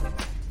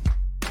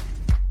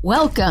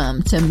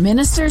Welcome to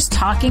Ministers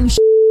Talking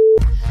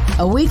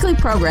a weekly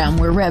program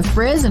where Rev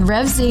Frizz and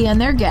Rev Z and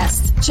their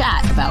guests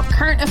chat about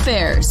current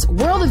affairs,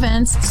 world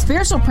events,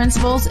 spiritual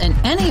principles, and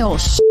any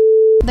old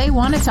they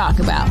want to talk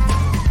about.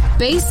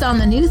 Based on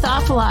the new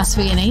thought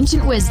philosophy and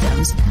ancient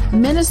wisdoms,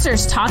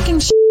 Ministers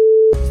Talking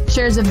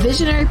shares a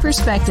visionary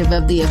perspective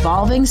of the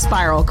evolving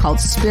spiral called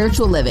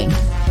spiritual living.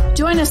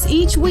 Join us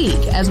each week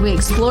as we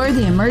explore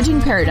the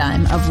emerging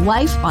paradigm of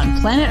life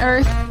on planet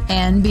Earth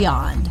and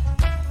beyond.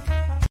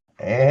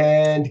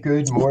 And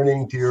good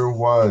morning, dear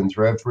ones.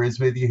 Rev Frizz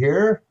with you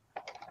here.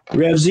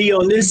 Rev Z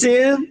on this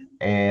end.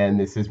 And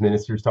this is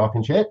Ministers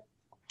Talking Shit.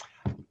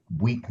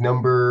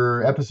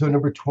 Episode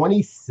number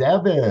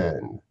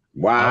 27.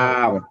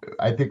 Wow.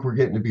 I think we're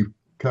getting to be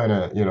kind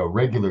of,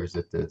 regulars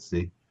at this,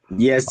 see?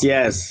 Yes.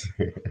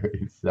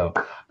 So,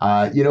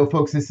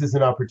 folks, this is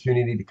an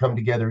opportunity to come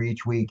together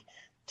each week,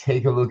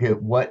 take a look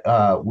at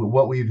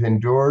what we've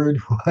endured,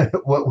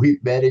 what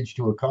we've managed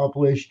to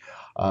accomplish,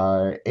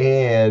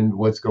 and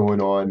what's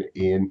going on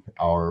in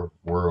our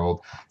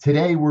world.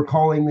 Today, we're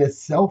calling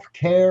this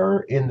self-care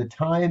in the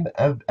time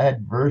of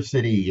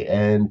adversity.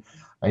 And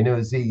I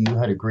know, Z, you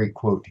had a great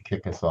quote to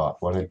kick us off.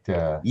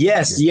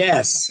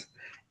 Yes.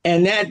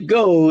 And that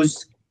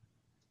goes,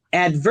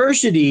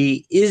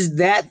 adversity is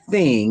that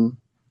thing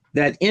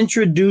that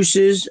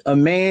introduces a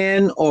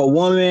man or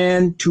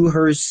woman to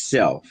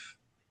herself.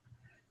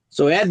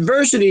 So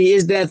adversity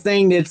is that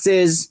thing that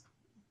says,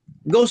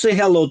 go say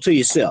hello to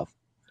yourself.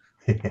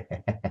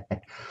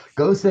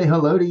 Go say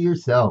hello to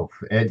yourself.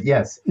 And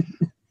yes,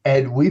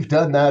 and we've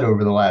done that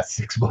over the last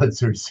 6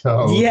 months or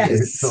so. Yes.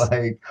 It's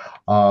like,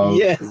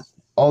 yes.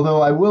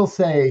 Although I will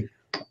say,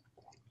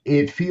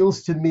 it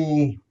feels to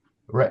me,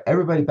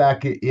 everybody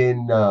back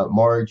in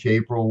March,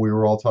 April, we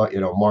were all talking,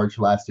 March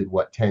lasted,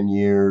 10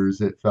 years,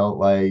 it felt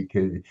like.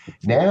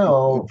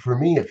 Now, for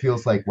me, it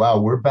feels like, wow,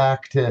 we're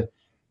back to,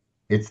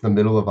 it's the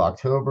middle of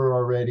October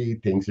already.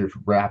 Things are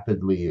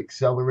rapidly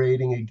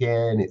accelerating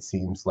again. It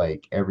seems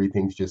like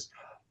everything's just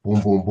boom,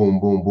 boom, boom,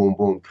 boom, boom,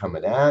 boom,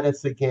 coming at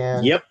us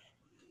again. Yep.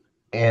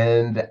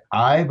 And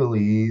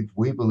we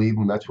believe,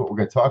 and that's what we're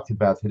going to talk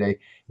about today,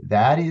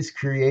 that is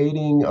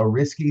creating a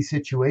risky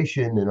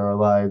situation in our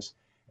lives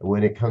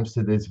when it comes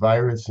to this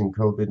virus and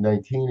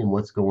COVID-19 and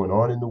what's going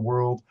on in the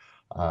world.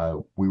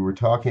 We were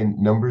talking,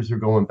 numbers are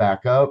going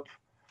back up.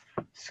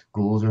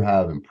 Schools are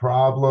having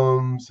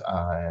problems.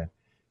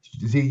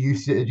 Z, you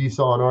said you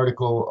saw an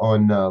article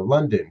on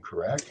London,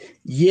 correct?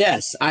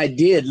 Yes, I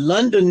did.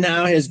 London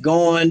now has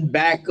gone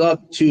back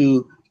up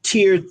to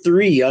tier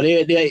 3.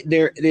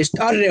 They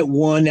started at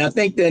 1. I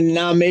think they're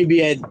now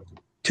maybe at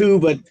 2,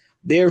 but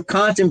they're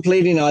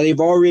contemplating, or they've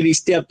already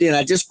stepped in.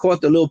 I just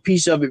caught the little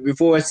piece of it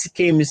before it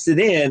came to sit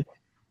in,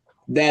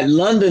 that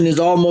London is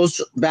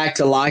almost back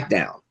to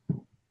lockdown.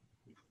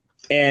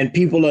 And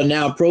people are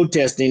now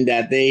protesting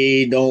that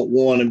they don't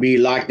want to be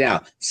locked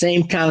down.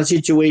 Same kind of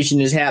situation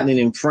is happening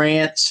in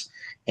France.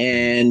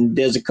 And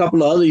there's a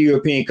couple of other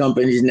European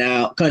countries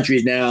now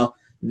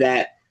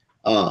that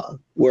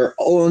were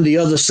on the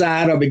other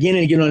side or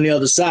beginning to get on the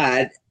other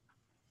side,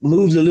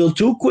 moved a little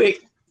too quick,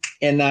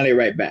 and now they're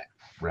right back.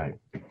 Right.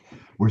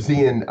 We're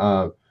seeing,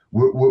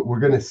 we're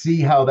going to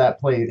see how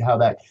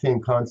that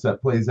same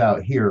concept plays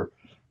out here.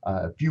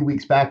 A few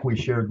weeks back, we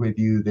shared with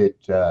you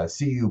that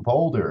CU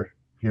Boulder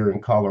here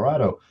in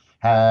Colorado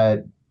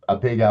had a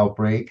big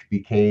outbreak,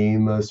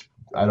 became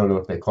I don't know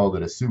if they called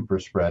it a super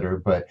spreader,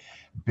 but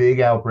big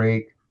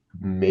outbreak,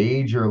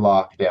 major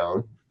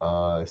lockdown,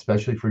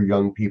 especially for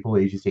young people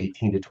ages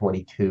 18 to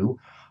 22.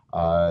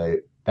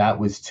 That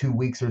was 2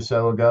 weeks or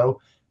so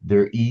ago.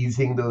 They're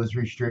easing those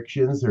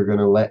restrictions. They're going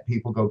to let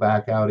people go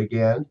back out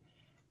again.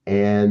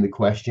 And the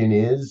question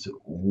is,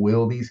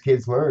 will these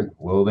kids learn?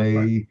 Will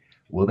they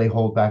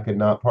hold back and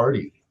not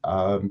party?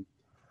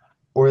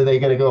 Or are they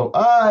going to go,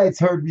 it's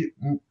herd,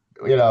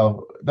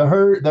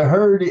 the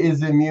herd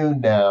is immune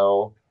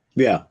now.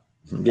 Yeah.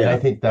 And I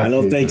think that's, I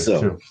don't think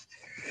so. True.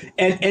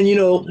 And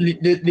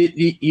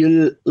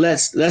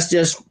let's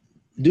just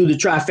do the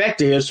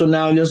trifecta here. So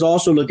now let's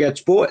also look at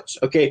sports.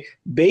 Okay.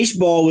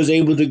 Baseball was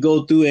able to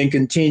go through and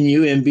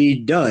continue and be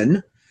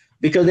done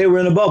because they were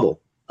in a bubble.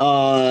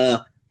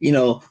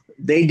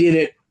 They did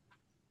it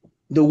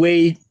the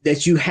way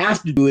that you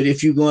have to do it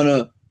if you're going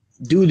to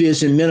do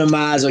this and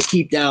minimize or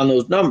keep down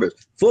those numbers.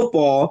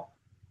 Football,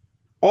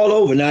 all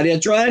over. Now, they're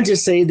trying to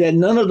say that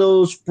none of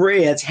those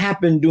spreads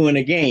happened during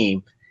a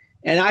game.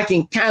 And I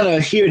can kind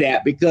of hear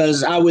that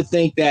because I would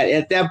think that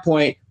at that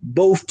point,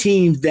 both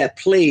teams that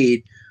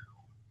played,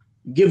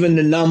 given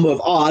the number of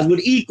odds,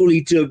 would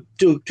equally to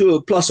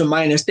a plus or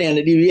minus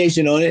standard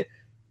deviation on it,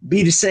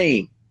 be the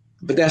same.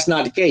 But that's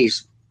not the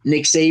case.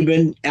 Nick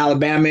Saban,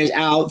 Alabama is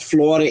out.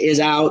 Florida is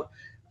out.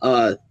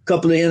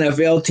 Couple of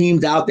NFL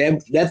teams out.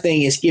 That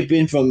thing is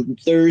skipping from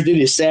Thursday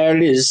to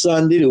Saturday to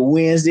Sunday to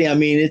Wednesday. I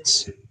mean,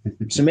 it's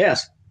a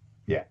mess.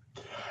 Yeah.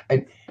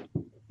 And,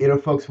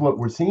 folks, what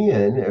we're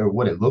seeing, or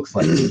what it looks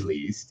like at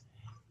least,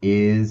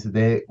 is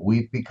that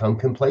we've become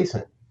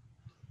complacent.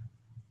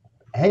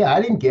 Hey,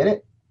 I didn't get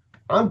it.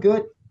 I'm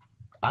good.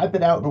 I've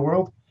been out in the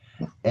world.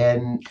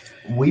 And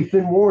we've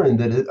been warned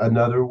that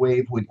another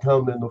wave would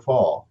come in the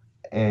fall.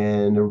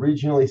 And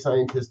originally,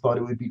 scientists thought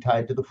it would be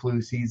tied to the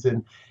flu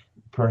season.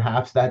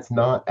 Perhaps that's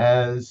not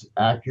as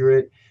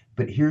accurate,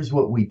 but here's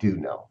what we do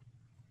know.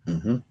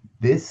 Mm-hmm.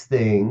 This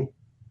thing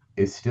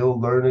is still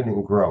learning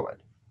and growing,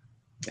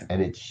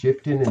 and it's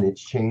shifting and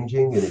it's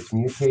changing and it's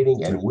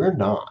mutating, and we're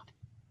not.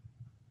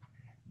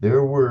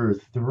 There were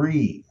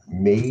 3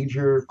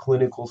 major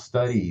clinical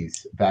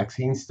studies,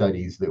 vaccine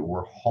studies, that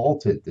were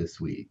halted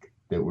this week,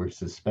 that were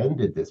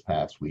suspended this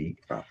past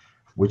week,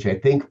 which I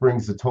think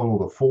brings the total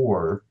to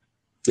 4.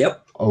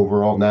 Yep.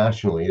 Overall,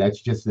 nationally, that's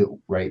just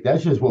right.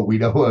 That's just what we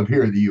know of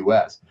here in the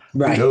U.S.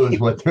 Right. Who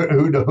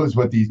knows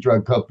what these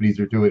drug companies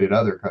are doing in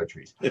other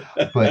countries?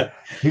 But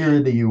here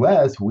in the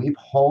U.S., we've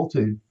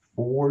halted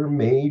 4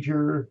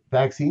 major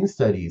vaccine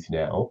studies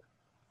now,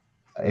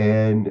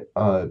 and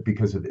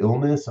because of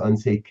illness,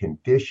 unsafe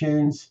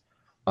conditions,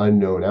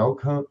 unknown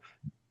outcome.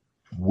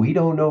 We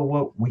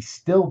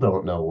still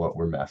don't know what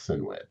we're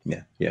messing with.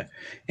 Yeah.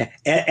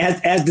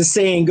 As the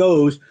saying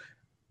goes,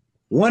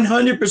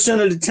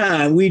 100% of the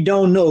time, we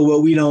don't know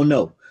what we don't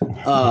know.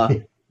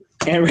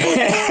 And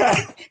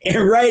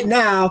right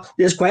now,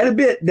 there's quite a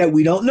bit that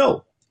we don't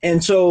know.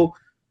 And so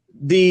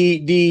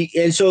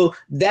so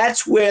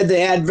that's where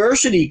the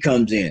adversity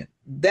comes in.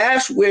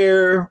 That's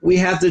where we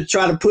have to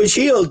try to push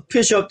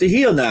up the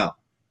hill now.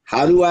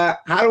 How do I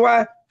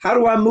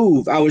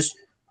move? I was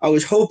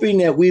hoping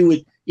that we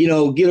would,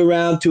 get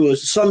around to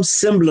some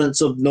semblance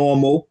of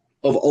normal,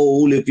 of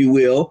old, if you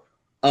will.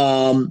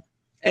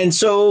 And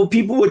so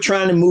people were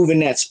trying to move in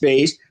that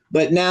space,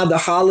 but now the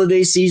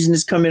holiday season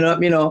is coming up.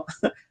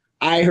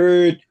 I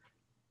heard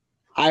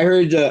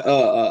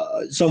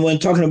someone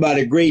talking about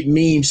a great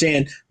meme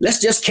saying, let's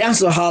just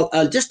cancel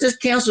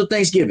just cancel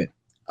Thanksgiving,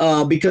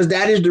 because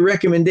that is the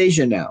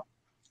recommendation now.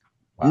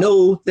 Wow.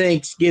 No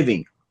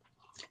Thanksgiving.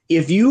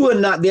 If you are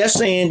not, they're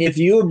saying if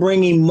you're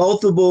bringing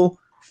multiple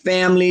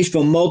families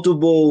from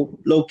multiple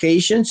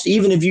locations,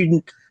 even if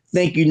you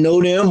think you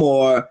know them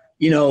or,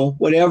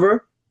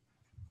 whatever,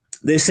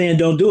 they're saying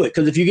don't do it.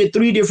 Because if you get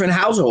 3 different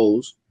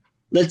households,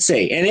 let's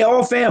say, and they're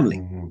all family,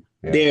 mm-hmm.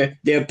 Yeah.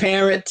 They're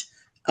parent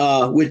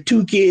with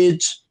 2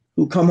 kids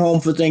who come home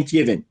for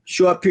Thanksgiving,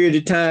 short period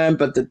of time,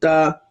 but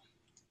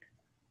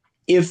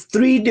if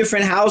 3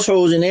 different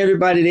households and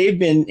everybody they've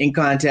been in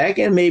contact,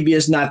 and maybe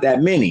it's not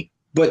that many,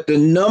 but the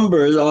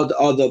numbers or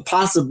the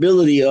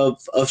possibility of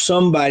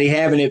somebody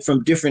having it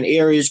from different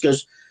areas,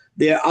 because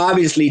there are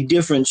obviously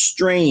different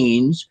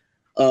strains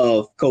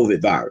of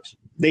COVID virus.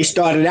 They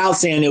started out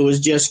saying it was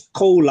just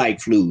cold-like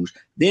flus.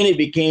 Then it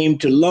became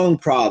to lung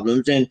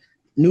problems and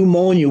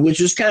pneumonia,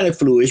 which was kind of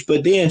fluish,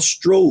 but then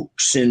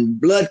strokes and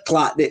blood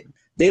clot.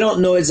 They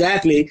don't know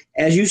exactly.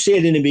 As you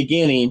said in the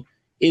beginning,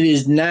 it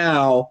is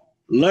now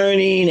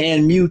learning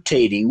and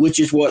mutating, which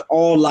is what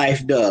all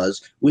life does.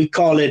 We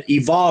call it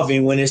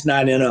evolving when it's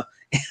not in a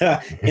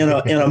in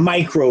a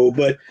micro,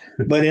 but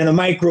in a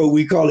micro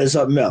we call it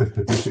something else.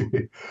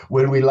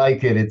 When we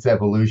like it, it's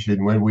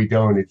evolution. When we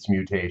don't, it's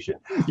mutation.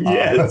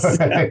 Yes,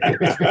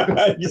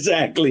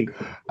 exactly.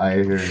 I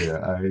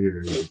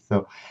hear you.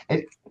 So,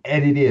 and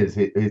it is.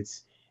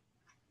 It's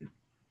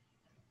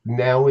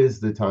now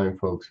is the time,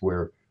 folks,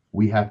 where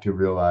we have to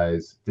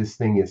realize this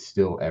thing is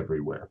still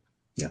everywhere.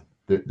 Yeah.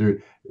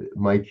 Both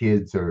my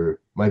kids,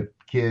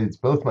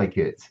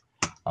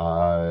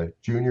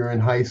 junior in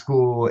high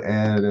school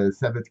and a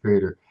 7th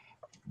grader,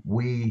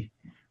 we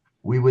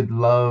would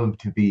love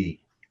to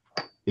be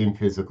in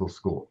physical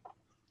school.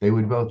 They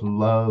would both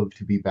love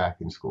to be back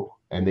in school,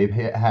 and they've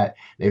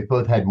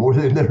both had more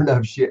than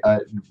enough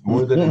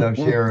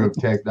share of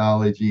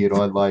technology and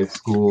online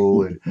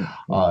school and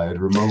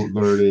remote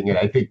learning, and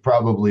I think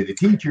probably the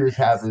teachers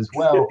have as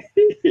well.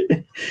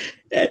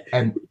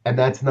 And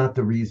that's not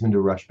the reason to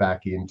rush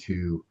back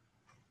into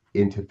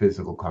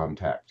physical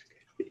contact.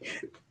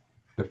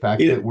 The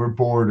fact that we're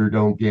bored or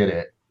don't get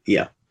it,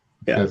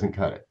 doesn't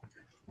cut it.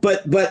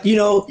 But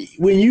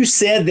when you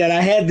said that,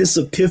 I had this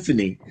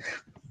epiphany.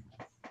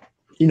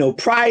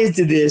 Prior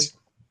to this,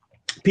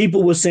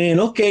 people were saying,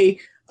 okay,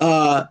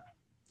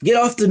 get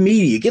off the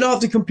media, get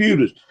off the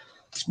computers,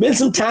 spend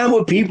some time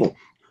with people.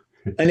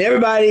 And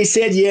everybody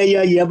said,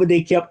 yeah, but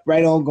they kept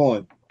right on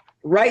going.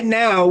 Right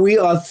now, we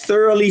are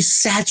thoroughly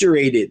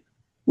saturated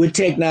with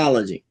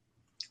technology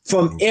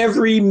from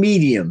every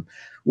medium,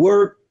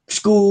 work,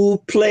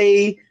 school,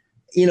 play,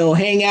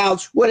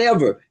 hangouts,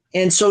 whatever.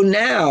 And so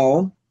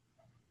now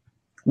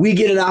we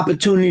get an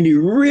opportunity to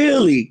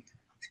really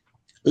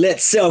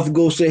let self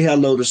go say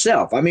hello to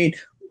self. I mean,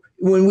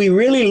 when we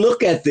really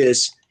look at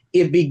this,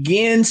 it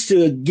begins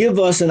to give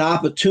us an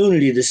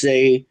opportunity to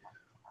say,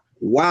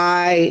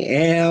 why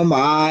am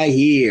I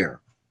here?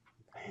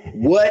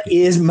 What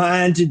is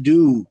mine to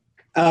do?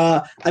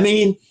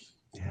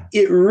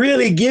 It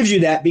really gives you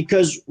that,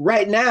 because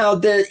right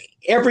now,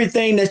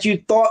 everything that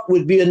you thought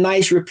would be a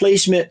nice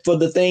replacement for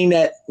the thing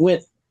that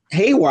went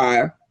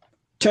haywire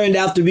turned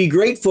out to be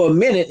great for a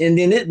minute, and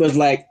then it was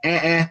like,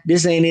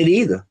 this ain't it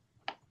either.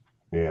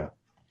 Yeah,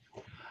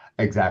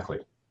 exactly.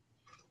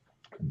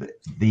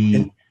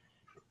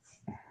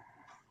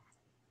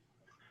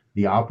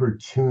 the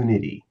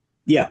opportunity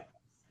Yeah.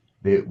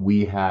 that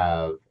we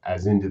have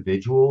as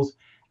individuals,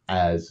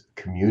 as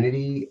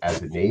community,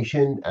 as a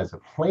nation, as a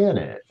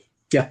planet,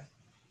 Yeah.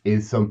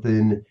 is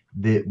something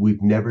that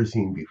we've never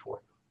seen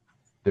before.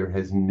 There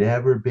has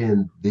never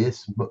been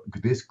this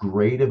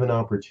great of an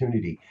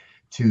opportunity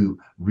to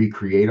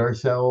recreate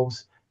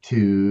ourselves,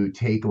 to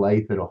take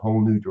life in a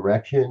whole new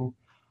direction,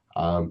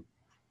 um,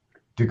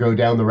 to go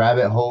down the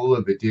rabbit hole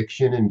of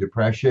addiction and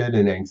depression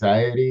and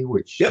anxiety,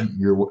 which Yep.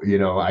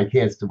 I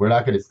can't, we're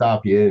not going to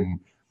stop you, and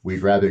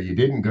we'd rather you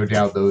didn't go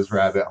down those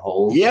rabbit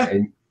holes. Yeah.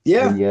 And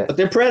yet, but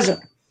they're present.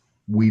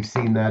 we've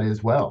seen that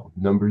as well.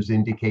 Numbers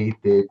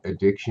indicate that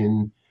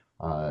addiction,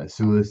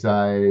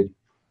 suicide,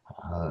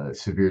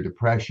 severe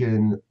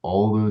depression,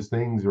 all those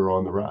things are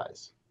on the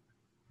rise.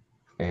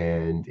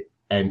 And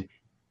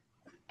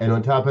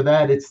on top of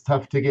that, it's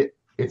tough to get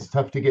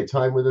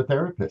time with a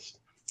therapist.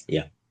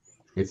 Yeah.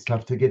 It's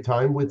tough to get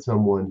time with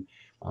someone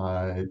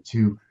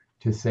to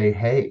say,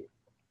 hey.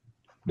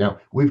 Now,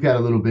 we've got a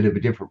little bit of a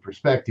different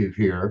perspective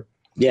here.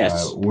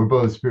 Yes. We're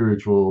both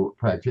spiritual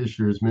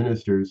practitioners,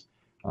 ministers.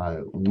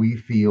 We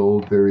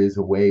feel there is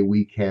a way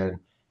we can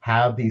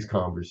have these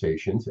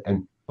conversations,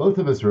 and both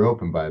of us are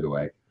open, by the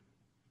way.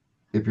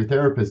 If your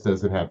therapist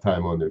doesn't have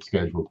time on their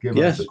schedule, give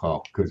us a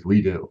call, because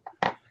we do.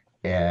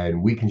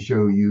 And we can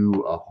show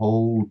you a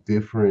whole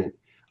different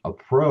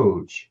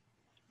approach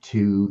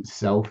to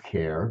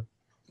self-care.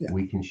 Yeah.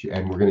 We can,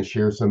 and we're going to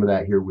share some of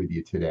that here with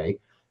you today.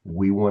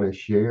 We want to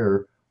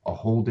share a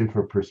whole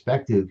different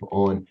perspective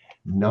on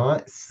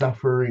not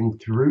suffering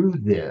through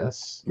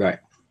this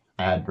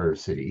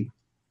adversity,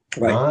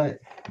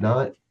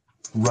 not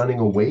running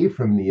away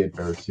from the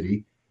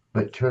adversity,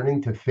 but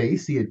turning to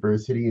face the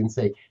adversity and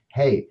say,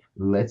 hey,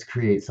 let's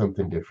create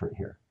something different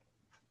here.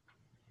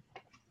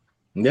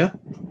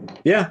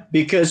 Yeah,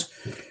 because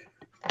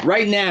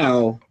right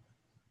now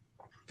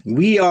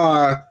we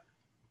are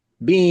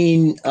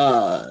being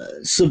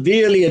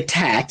severely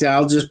attacked.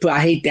 I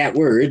hate that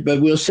word,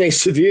 but we'll say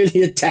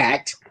severely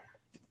attacked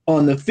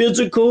on the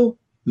physical,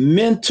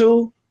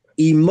 mental,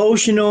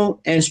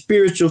 emotional, and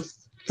spiritual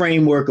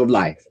framework of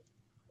life.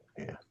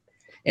 Yeah.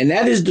 And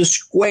that is the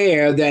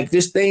square that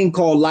this thing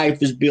called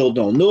life is built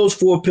on, those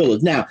 4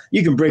 pillars. Now,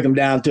 you can break them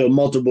down to a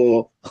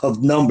multiple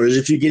of numbers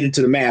if you get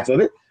into the math of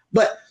it,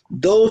 but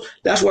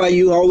that's why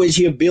you always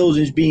hear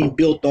buildings being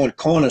built on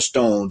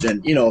cornerstones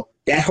and,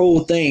 that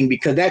whole thing,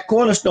 because that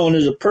cornerstone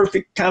is a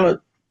perfect kind of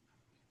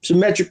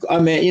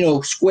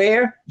symmetrical,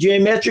 square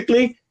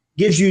geometrically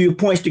gives you your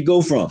points to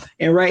go from.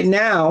 And right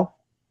now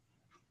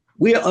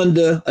we are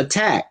under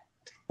attack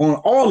on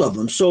all of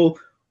them. So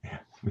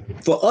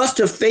for us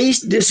to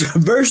face this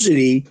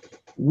adversity,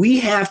 we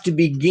have to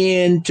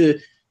begin to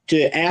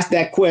ask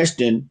that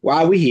question: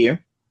 why are we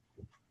here?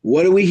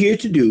 What are we here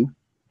to do?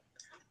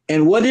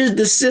 And what is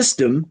the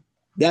system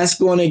that's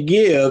going to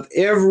give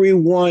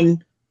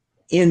everyone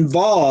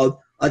involved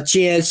a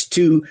chance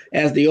to,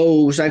 as the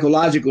old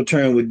psychological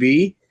term would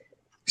be,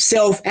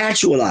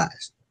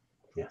 self-actualize?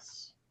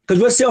 Yes.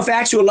 Because what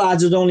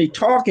self-actualize is only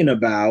talking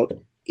about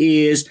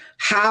is,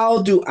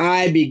 how do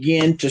I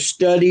begin to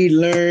study,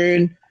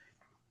 learn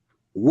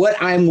what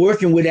I'm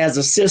working with as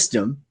a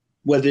system,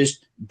 whether it's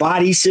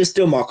body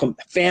system or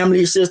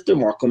family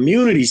system or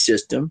community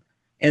system,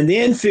 and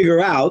then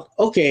figure out,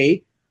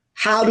 okay,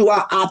 how do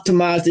I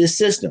optimize this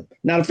system?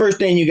 Now, the first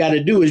thing you got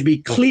to do is be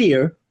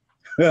clear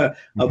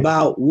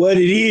about what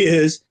it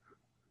is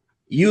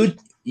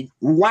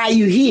why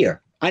you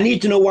here. I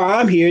need to know why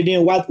I'm here.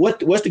 Then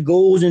what's the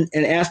goals and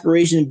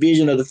aspirations and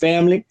vision of the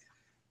family,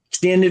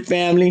 extended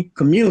family,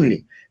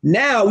 community.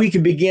 Now we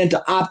can begin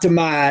to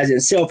optimize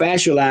and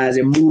self-actualize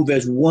and move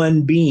as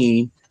one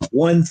being,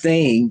 one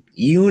thing,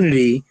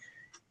 unity,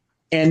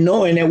 and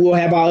knowing that we'll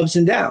have our ups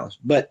and downs.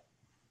 But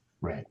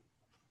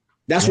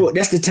that's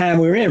the time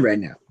we're in right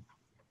now.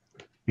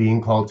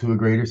 Being called to a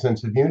greater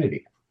sense of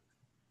unity.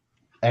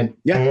 And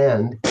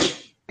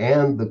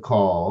the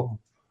call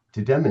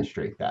to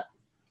demonstrate that.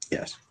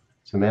 Yes.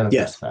 To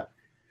manifest that.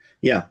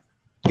 Yeah.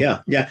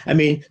 I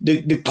mean,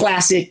 the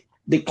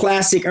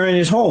classic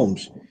Ernest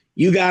Holmes.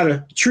 You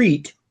gotta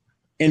treat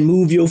and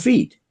move your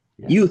feet.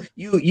 Yeah.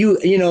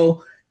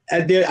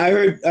 I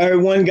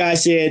heard one guy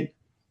said,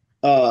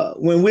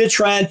 when we're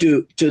trying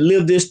to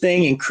live this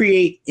thing and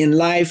create in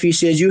life, he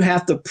says you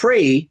have to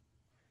pray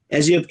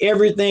as if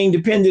everything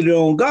depended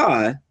on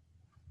God,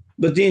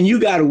 but then you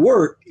got to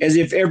work as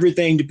if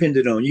everything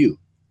depended on you.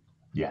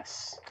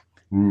 Yes.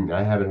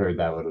 I haven't heard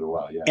that one in a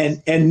while. Yes.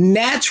 And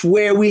that's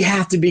where we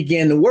have to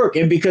begin to work.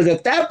 And because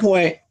at that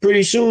point,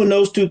 pretty soon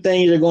those two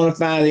things are going to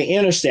find the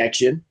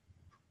intersection.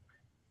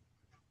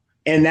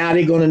 And now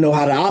they're going to know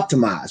how to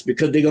optimize,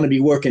 because they're going to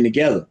be working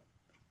together.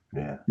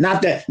 Yeah.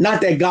 Not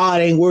that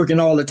God ain't working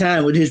all the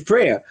time with his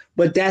prayer,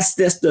 but that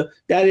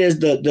is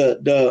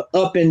the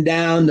up and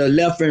down, the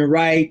left and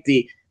right,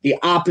 the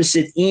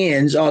opposite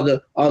ends are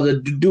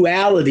the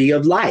duality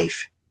of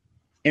life.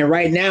 And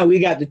right now we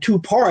got the two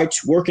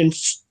parts working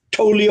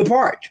totally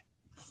apart.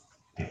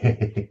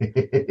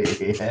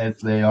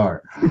 Yes, they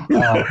are.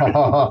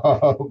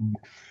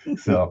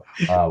 So,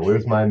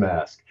 where's my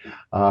mask?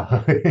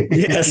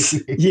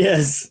 Yes,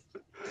 yes.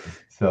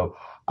 So,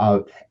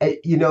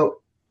 you know,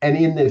 and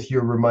in this,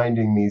 you're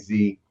reminding me,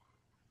 Z,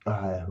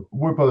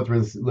 we're both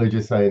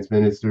religious science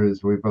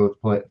ministers. We both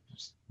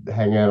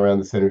hang out around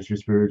the Centers for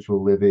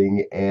Spiritual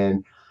Living.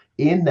 And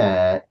in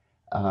that,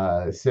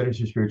 Centers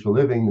for Spiritual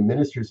Living, the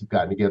ministers have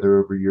gotten together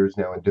over years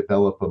now and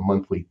develop a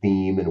monthly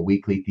theme and a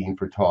weekly theme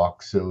for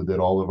talks so that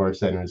all of our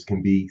centers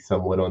can be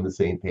somewhat on the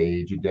same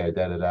page and da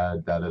da da da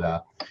da da da.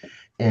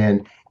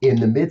 And in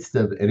the midst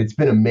of, and it's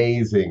been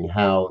amazing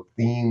how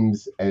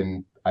themes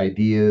and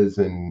ideas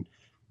and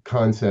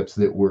concepts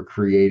that were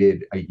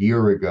created a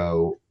year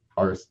ago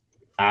are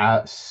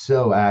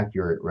so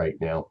accurate right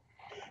now.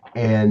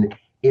 And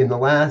in the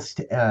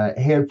last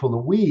handful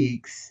of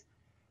weeks,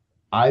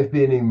 I've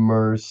been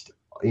immersed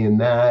in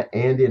that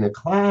and in a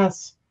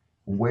class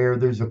where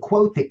there's a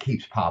quote that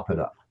keeps popping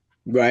up.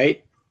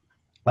 Right.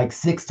 Like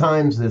 6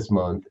 times this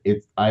month,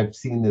 I've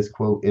seen this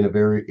quote in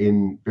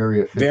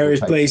various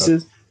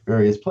places.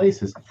 Various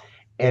places.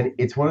 And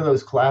it's one of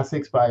those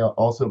classics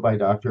also by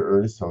Dr.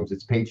 Ernest Holmes.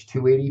 It's page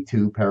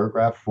 282,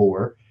 paragraph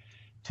 4.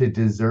 To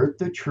desert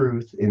the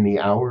truth in the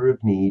hour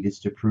of need is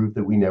to prove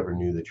that we never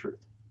knew the truth.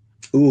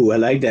 Ooh, I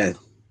like that.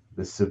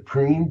 The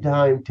supreme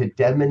time to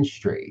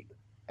demonstrate,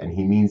 and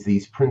he means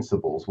these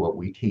principles, what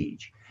we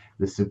teach,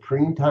 the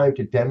supreme time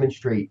to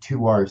demonstrate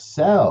to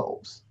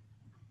ourselves,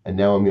 and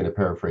now I'm going to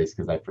paraphrase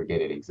because I forget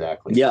it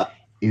exactly. Yeah.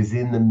 Is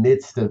in the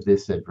midst of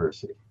this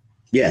adversity.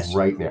 Yes.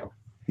 Right now.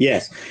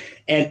 Yes.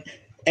 And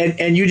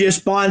you just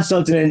spawned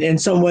something,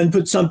 and someone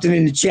put something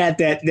in the chat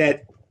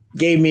that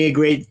gave me a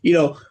great,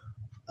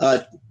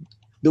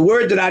 the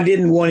word that I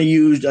didn't want to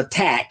use,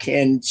 attack,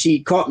 and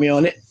she caught me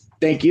on it.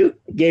 Thank you.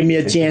 Gave me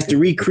a chance to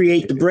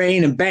recreate the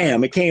brain, and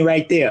bam, it came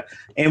right there.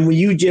 And when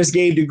you just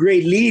gave the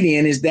great lead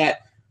in is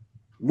that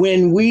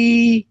when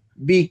we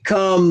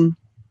become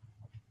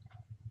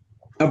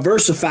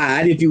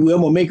aversified, if you will,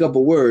 we'll make up a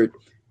word.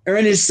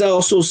 Ernest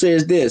also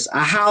says this: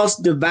 a house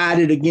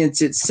divided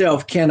against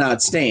itself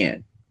cannot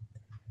stand.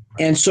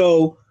 And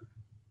so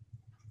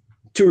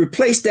to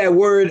replace that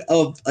word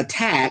of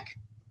attack,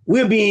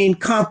 we're being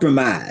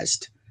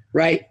compromised,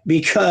 right?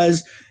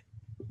 Because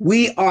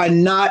we are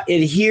not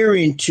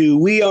adhering to,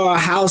 we are a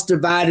house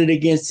divided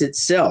against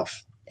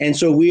itself. And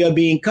so we are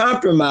being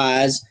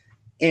compromised,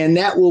 and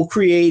that will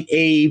create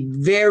a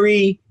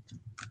very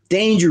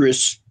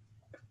dangerous,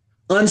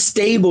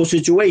 unstable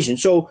situation.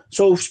 So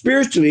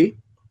spiritually,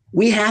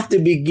 we have to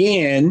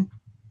begin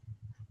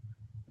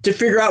to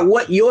figure out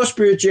what your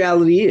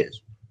spirituality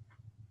is.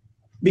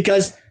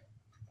 Because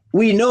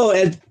we know,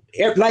 as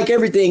like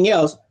everything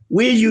else,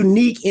 we're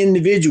unique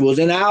individuals,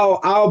 and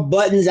our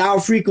buttons,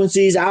 our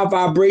frequencies, our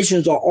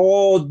vibrations are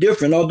all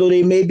different, although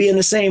they may be in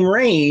the same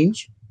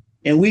range,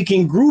 and we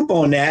can group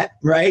on that,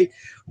 right?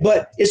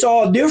 But it's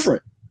all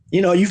different.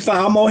 You find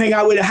I'm gonna hang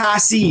out with the high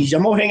C's,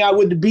 I'm gonna hang out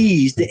with the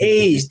B's, the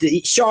A's,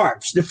 the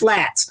sharps, the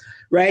flats,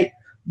 right?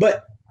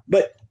 But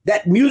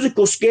that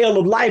musical scale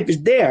of life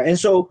is there. And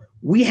so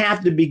we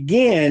have to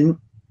begin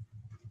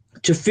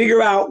to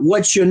figure out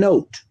what's your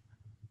note,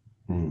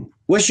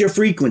 what's your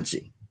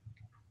frequency.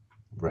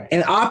 Right.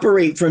 And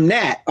operate from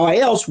that, or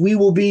else we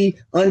will be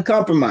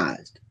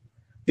uncompromised,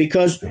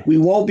 because we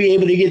won't be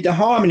able to get the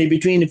harmony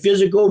between the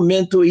physical,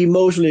 mental,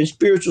 emotional, and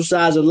spiritual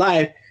sides of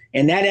life.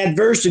 And that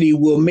adversity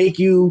will make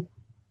you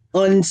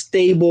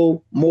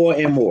unstable more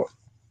and more.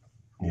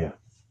 Yeah,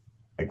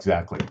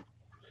 exactly.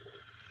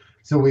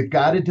 So we've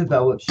got to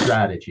develop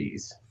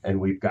strategies, and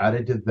we've got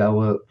to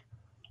develop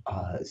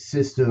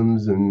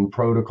systems and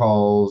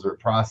protocols or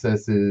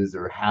processes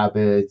or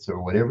habits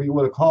or whatever you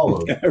want to call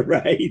them.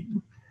 Right.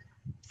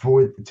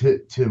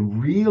 To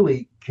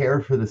really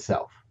care for the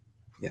self.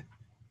 Yeah.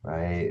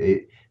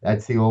 Right.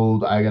 That's the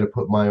old, I got to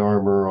put my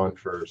armor on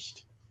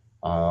first,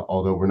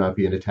 although we're not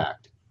being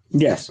attacked.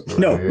 Yes. Right?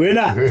 No, we're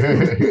not.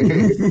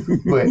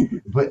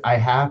 but I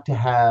have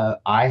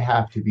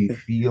to be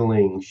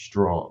feeling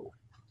strong.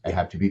 I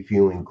have to be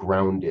feeling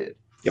grounded,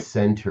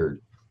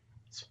 centered,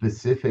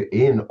 specific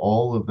in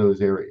all of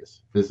those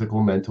areas: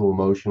 physical, mental,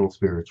 emotional,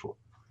 spiritual.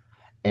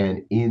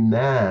 And in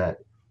that,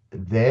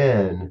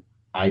 then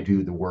I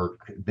do the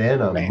work.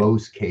 Then I'm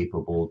most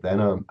capable. Then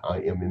I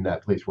am in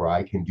that place where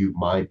I can do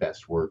my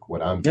best work,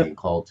 what I'm being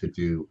called to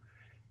do,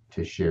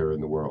 to share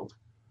in the world.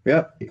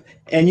 Yep.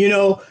 And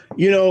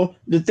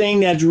the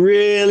thing that's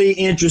really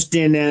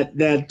interesting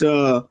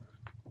that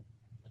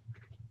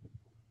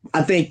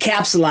I think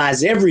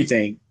capsulizes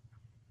everything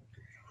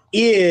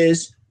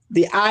is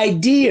the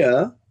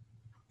idea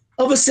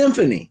of a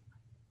symphony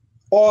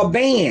or a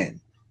band,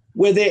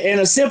 and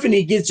a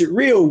symphony gets it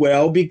real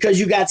well because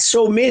you got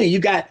so many.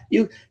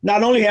 You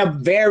not only have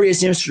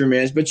various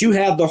instruments, but you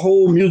have the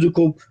whole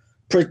musical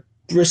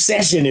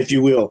procession, if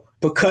you will,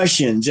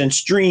 percussions and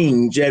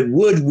strings and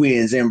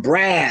woodwinds and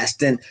brass,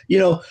 and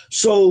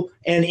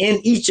and in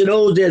each of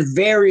those there's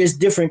various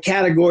different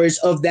categories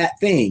of that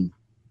thing.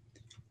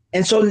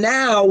 And so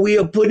now we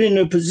are put in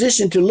a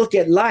position to look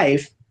at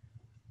life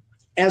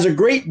as a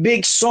great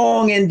big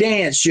song and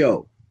dance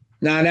show.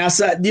 Now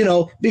that's,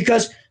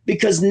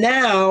 because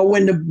now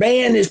when the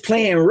band is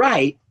playing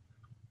right,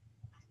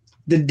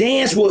 the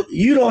dance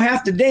you don't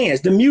have to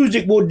dance. The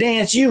music will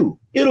dance you.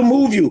 It'll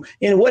move you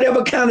in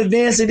whatever kind of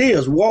dance it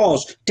is.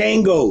 Waltz,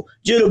 tango,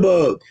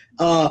 jitterbug,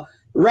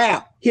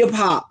 rap, hip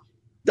hop,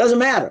 doesn't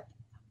matter.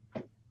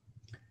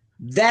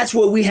 That's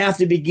what we have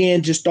to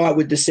begin to start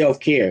with, the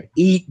self-care.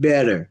 Eat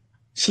better,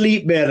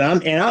 sleep better.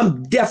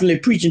 I'm definitely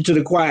preaching to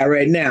the choir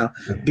right now,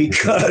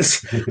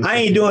 because I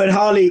ain't doing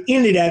hardly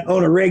any of that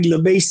on a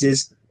regular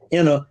basis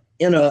in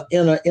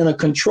a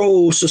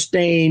controlled,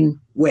 sustained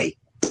way.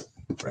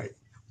 Right.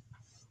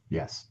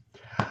 Yes.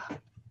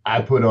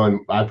 I put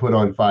on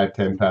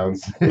 5-10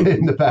 pounds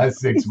in the past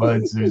 6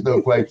 months. There's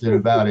no question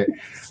about it.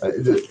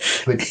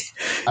 But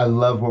I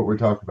love what we're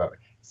talking about.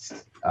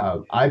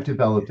 I've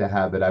developed a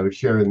habit. I was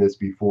sharing this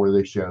before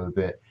the show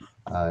that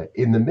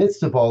in the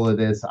midst of all of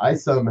this, I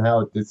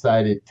somehow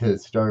decided to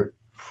start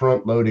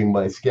front loading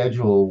my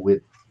schedule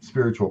with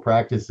spiritual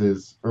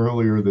practices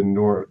earlier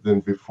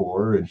than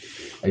before,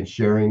 and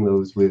sharing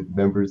those with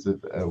members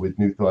of with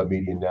New Thought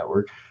Media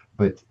Network.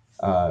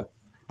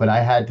 But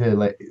I had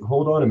to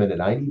hold on a minute.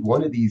 I need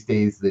one of these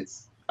days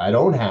I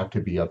don't have to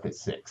be up at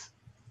 6.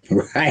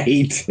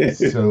 Right.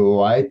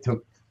 So I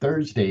took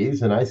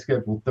Thursdays, and I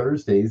scheduled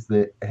Thursdays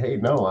that, hey,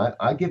 no,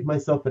 I give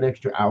myself an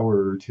extra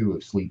hour or 2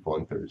 of sleep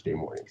on Thursday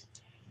mornings,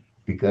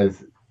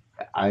 because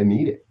I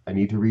need it. I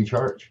need to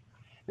recharge.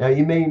 Now,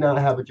 you may not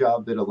have a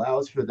job that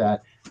allows for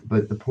that,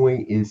 but the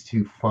point is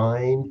to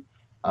find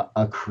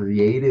a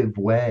creative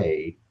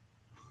way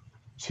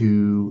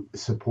to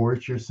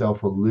support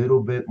yourself a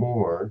little bit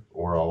more,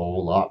 or a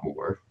whole lot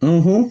more,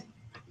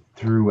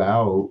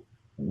 throughout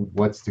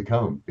what's to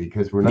come,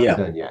 because we're not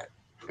done yet.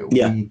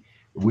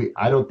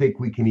 I don't think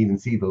we can even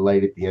see the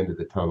light at the end of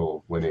the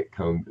tunnel when it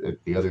comes at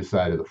the other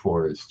side of the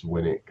forest,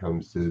 when it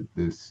comes to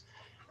this,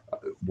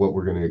 what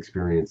we're going to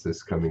experience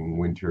this coming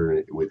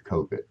winter with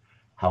COVID.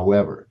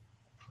 However,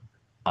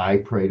 I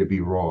pray to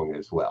be wrong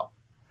as well.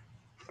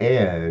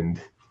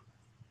 And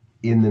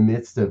in the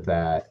midst of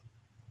that,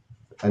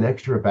 an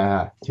extra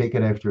bath, take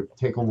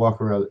a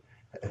walk around,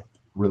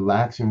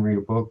 relax and read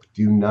a book,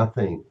 do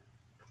nothing.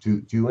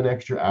 Do an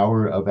extra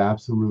hour of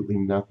absolutely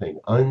nothing.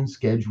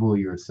 Unschedule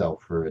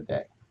yourself for a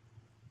day.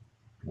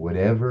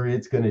 Whatever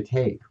it's going to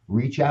take,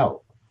 reach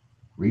out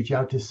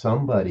to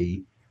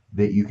somebody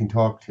that you can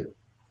talk to.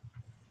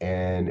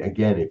 And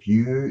again, if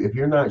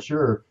you're not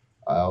sure,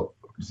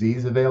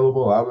 Z's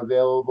available, I'm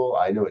available.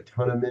 I know a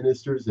ton of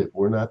ministers. If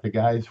we're not the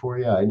guys for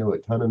you, I know a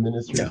ton of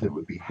ministers that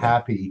would be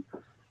happy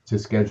to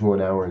schedule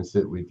an hour and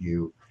sit with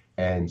you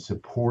and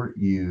support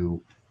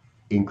you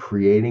in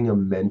creating a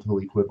mental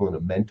equivalent,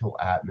 a mental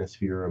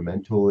atmosphere, a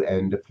mental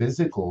and a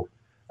physical,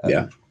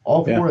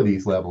 all 4 of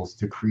these levels,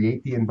 to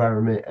create the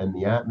environment and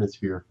the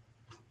atmosphere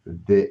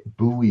that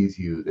buoys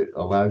you, that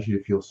allows you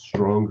to feel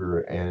stronger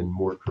and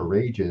more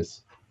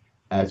courageous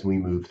as we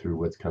move through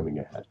what's coming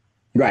ahead.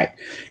 Right.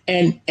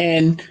 And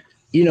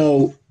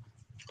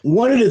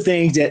one of the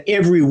things that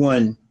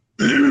everyone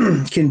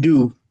can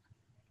do,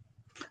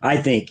 I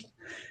think,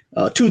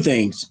 2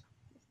 things,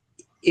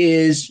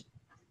 is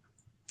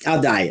our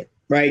diet.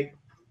 Right.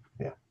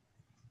 Yeah.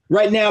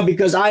 Right now,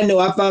 because I know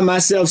I find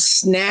myself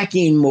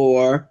snacking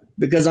more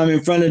because I'm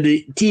in front of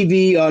the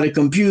TV or the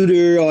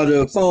computer or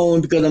the phone,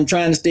 because I'm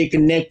trying to stay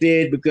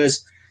connected,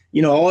 because,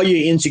 all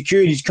your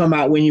insecurities come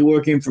out when you're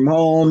working from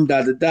home,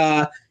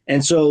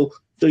 And so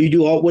you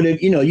do all whatever,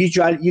 you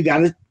got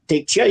to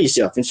take care of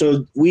yourself. And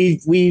so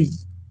we've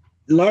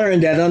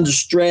learned that under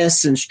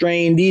stress and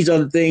strain, these are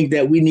the things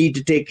that we need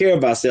to take care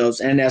of ourselves.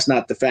 And that's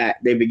not the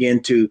fact. They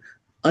begin to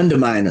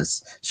undermine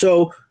us.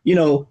 So,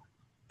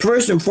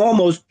 first and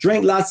foremost,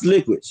 drink lots of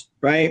liquids,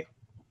 right?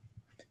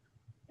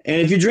 And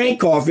if you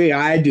drink coffee,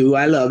 I do,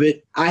 I love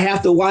it, I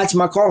have to watch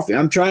my coffee.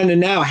 I'm trying to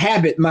now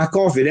habit my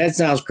coffee. That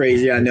sounds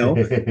crazy, I know.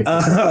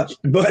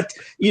 But,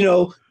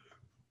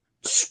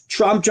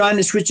 I'm trying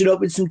to switch it up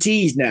with some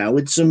teas now,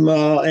 with some,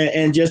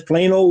 and just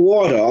plain old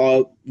water,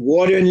 or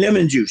water and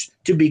lemon juice,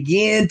 to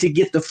begin to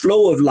get the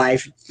flow of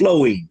life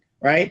flowing,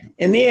 right?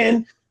 And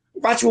then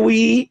watch what we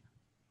eat,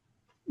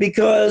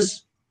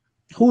 because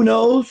who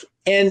knows?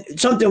 And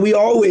something we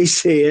always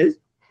say,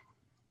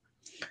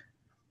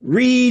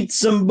 read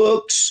some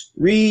books,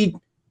 read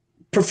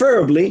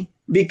preferably,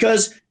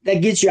 because that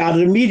gets you out of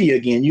the media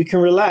again. You can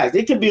relax.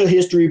 It could be a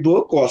history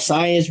book or a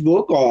science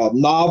book or a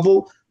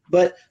novel,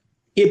 but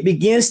it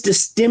begins to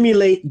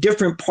stimulate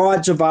different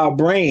parts of our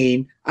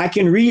brain. I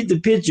can read the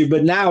picture,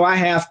 but now I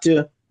have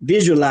to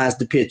visualize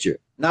the picture.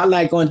 Not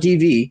like on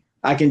TV.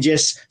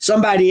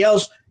 Somebody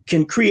else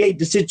can create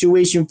the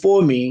situation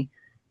for me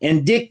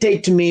and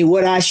dictate to me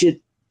what I should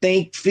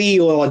think,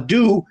 feel, or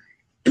do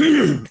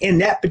in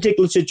that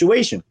particular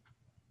situation.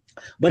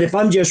 But if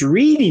I'm just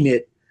reading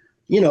it,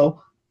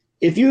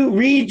 if you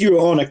read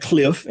you're on a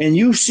cliff and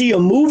you see a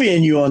movie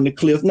and you're on the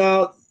cliff,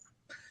 now,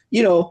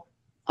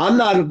 I'm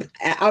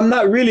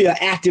not really an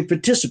active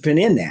participant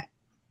in that.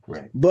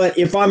 Right. But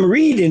if I'm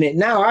reading it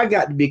now, I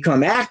got to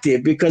become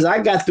active because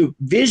I got to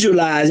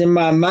visualize in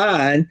my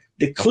mind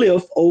the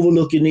cliff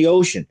overlooking the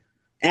ocean.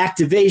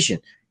 Activation.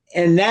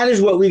 And that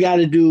is what we got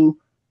to do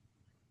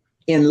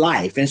in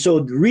life. And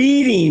so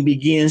reading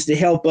begins to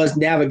help us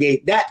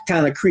navigate that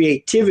kind of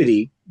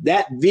creativity,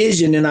 that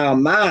vision in our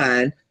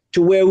mind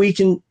to where we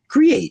can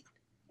create.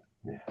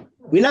 Yeah.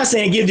 We're not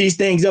saying give these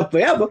things up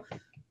forever.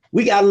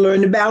 We got to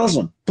learn to balance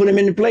them, put them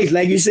into place.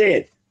 Like you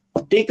said,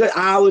 take an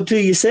hour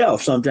to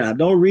yourself sometimes.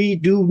 Don't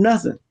read, do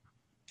nothing.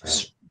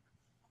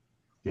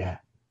 Yeah.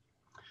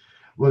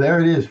 Well,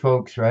 there it is,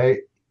 folks, right?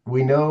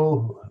 We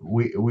know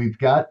we've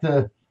got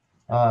the,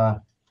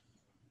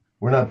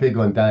 we're not big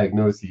on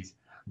diagnoses,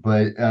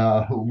 but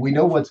we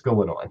know what's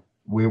going on.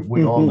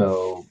 We all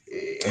know.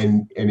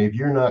 And if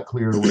you're not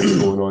clear what's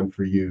going on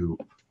for you,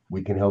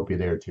 we can help you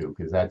there too,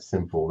 because that's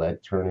simple.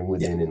 That turning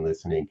within and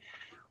listening.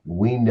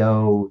 We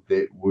know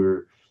that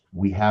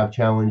we have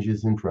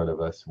challenges in front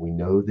of us. We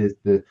know that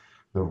the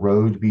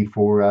road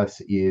before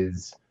us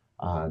is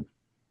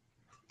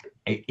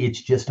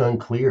it's just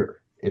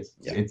unclear.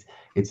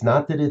 It's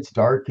not that it's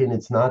dark, and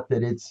it's not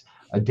that it's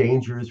a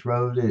dangerous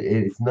road.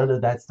 It's none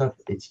of that stuff.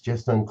 It's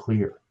just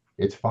unclear.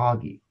 It's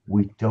foggy.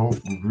 We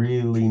don't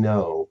really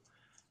know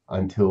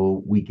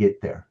until we get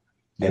there.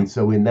 And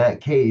so in that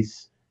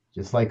case,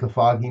 just like a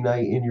foggy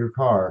night in your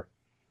car,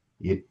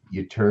 you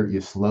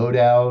slow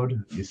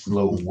down, you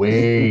slow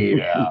way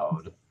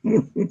down.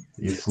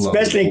 You slow,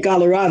 especially in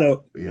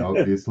Colorado.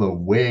 You slow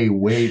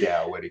way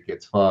down when it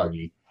gets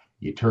foggy.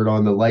 You turn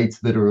on the lights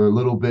that are a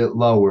little bit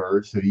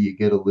lower, so you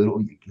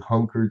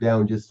hunker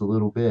down just a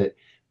little bit,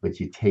 but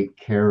you take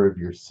care of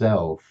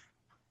yourself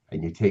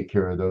and you take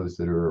care of those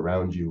that are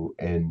around you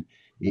and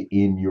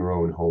in your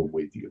own home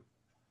with you.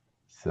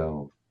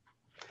 So,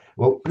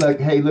 well,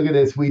 hey, look at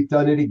this. We've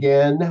done it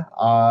again.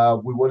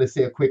 We want to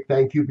say a quick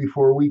thank you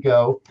before we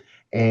go.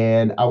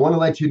 And I want to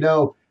let you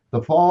know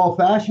the fall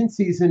fashion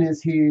season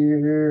is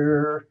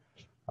here.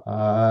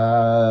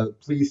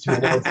 Pleased to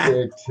announce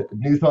that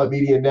New Thought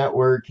Media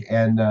Network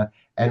and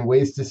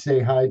Ways to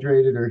Stay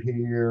Hydrated are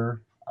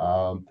here.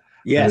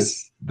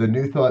 Yes. The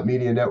New Thought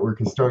Media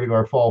Network is starting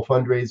our fall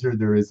fundraiser.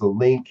 There is a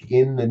link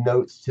in the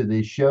notes to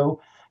this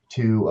show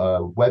to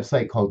a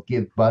website called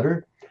Give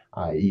Butter.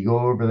 You go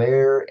over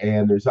there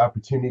and there's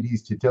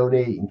opportunities to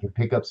donate. You can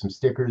pick up some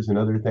stickers and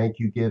other thank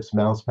you gifts,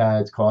 mouse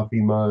pads,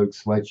 coffee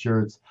mugs,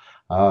 sweatshirts.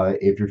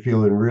 If you're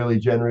feeling really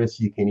generous,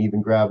 you can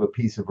even grab a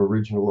piece of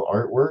original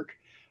artwork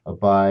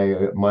by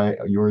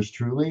yours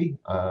truly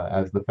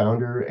as the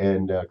founder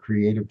and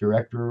creative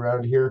director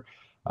around here.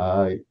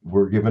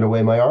 We're giving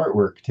away my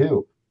artwork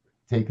too,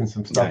 taking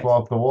some stuff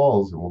off the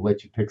walls, and we'll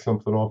let you pick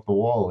something off the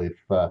wall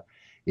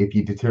if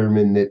you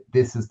determine that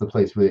this is the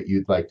place that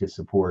you'd like to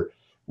support.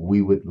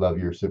 We would love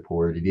your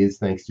support. It is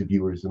thanks to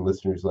viewers and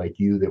listeners like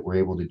you that we're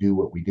able to do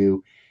what we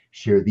do,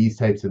 share these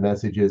types of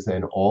messages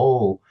and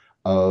all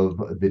of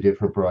the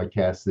different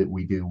broadcasts that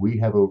we do. We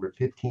have over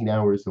 15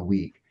 hours a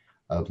week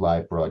of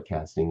live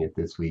broadcasting at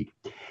this week.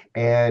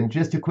 And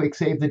just a quick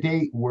save the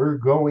date, we're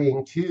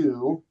going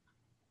to,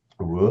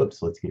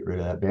 let's get rid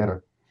of that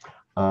banner.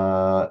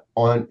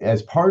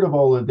 As part of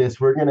all of this,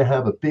 we're going to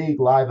have a big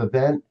live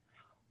event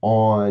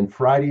on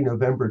Friday,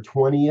 November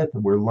 20th.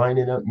 We're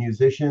lining up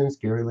musicians,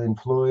 Gary Lynn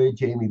Floyd,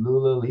 Jamie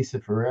Lula, Lisa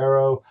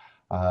Ferrero,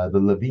 the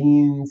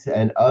Levines,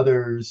 and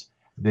others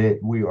that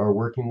we are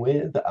working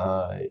with.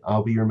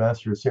 I'll be your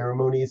master of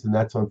ceremonies, and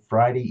that's on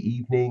Friday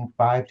evening,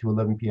 5 to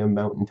 11 p.m.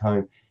 Mountain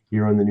Time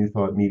here on the New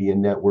Thought Media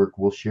Network.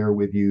 We'll share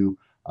with you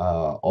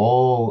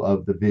all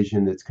of the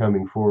vision that's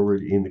coming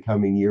forward in the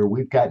coming year.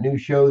 We've got new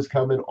shows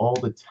coming all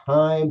the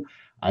time.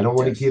 I don't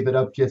want to give it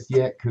up just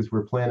yet because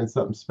we're planning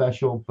something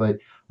special, but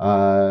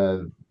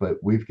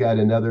we've got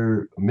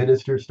another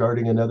minister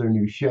starting another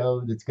new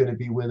show that's going to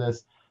be with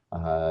us,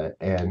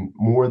 and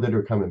more that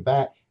are coming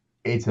back.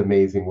 It's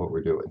amazing what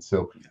we're doing.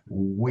 So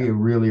we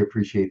really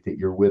appreciate that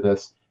you're with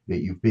us, that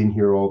you've been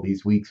here all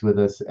these weeks with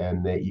us,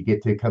 and that you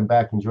get to come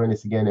back and join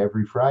us again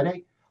every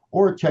Friday,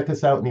 or check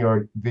us out in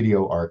the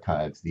video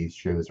archives. These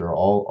shows are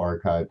all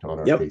archived on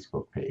our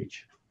Facebook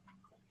page.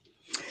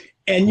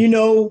 And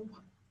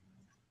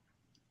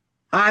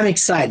I'm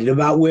excited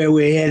about where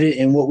we're headed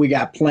and what we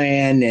got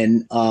planned,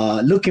 and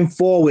looking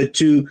forward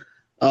to,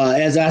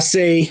 as I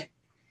say,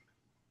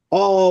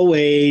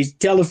 always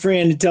tell a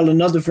friend to tell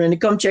another friend to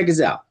come check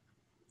us out.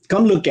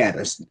 Come look at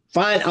us.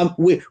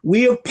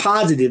 We are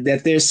positive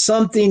that there's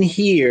something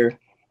here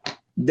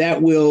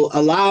that will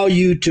allow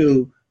you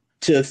to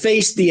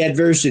face the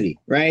adversity,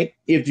 right,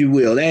 if you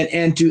will,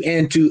 and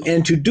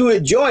to do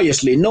it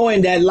joyously,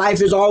 knowing that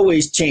life is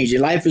always changing,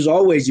 life is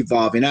always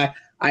evolving. I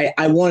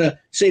want to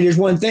say this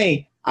one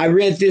thing. I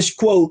read this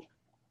quote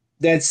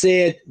that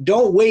said,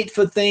 "Don't wait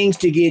for things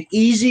to get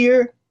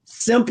easier,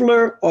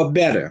 simpler, or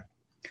better.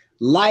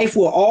 Life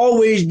will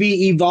always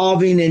be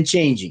evolving and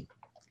changing.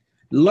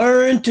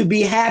 Learn to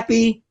be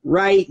happy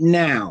right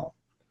now.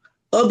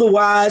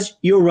 Otherwise,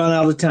 you'll run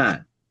out of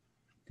time."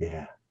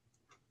 Yeah.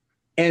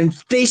 And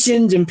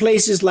stations and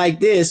places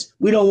like this,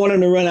 we don't want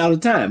them to run out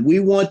of time.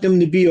 We want them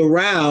to be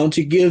around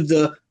to give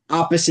the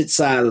opposite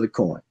side of the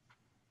coin.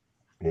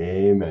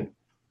 Amen.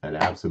 And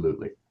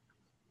absolutely.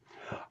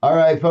 All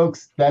right,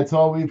 folks, that's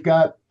all we've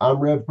got. I'm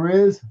Rev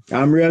Briz.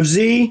 I'm Rev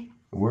Z.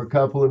 We're a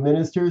couple of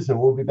ministers, and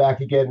we'll be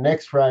back again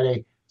next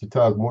Friday to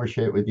talk more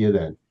shit with you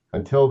then.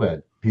 Until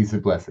then, peace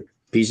and blessings.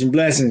 Peace and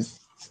blessings.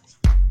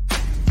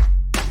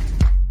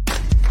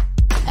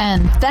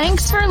 And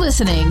thanks for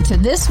listening to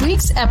this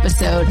week's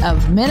episode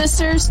of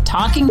Ministers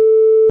Talking.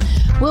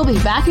 We'll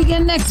be back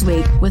again next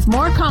week with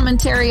more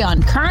commentary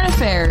on current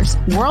affairs,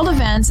 world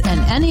events, and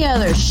any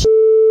other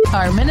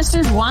our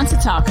ministers want to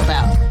talk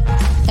about.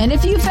 And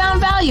if you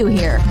found value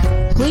here,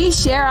 please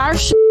share our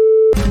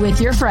with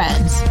your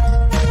friends.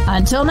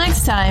 Until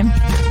next time,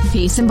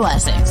 peace and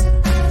blessings.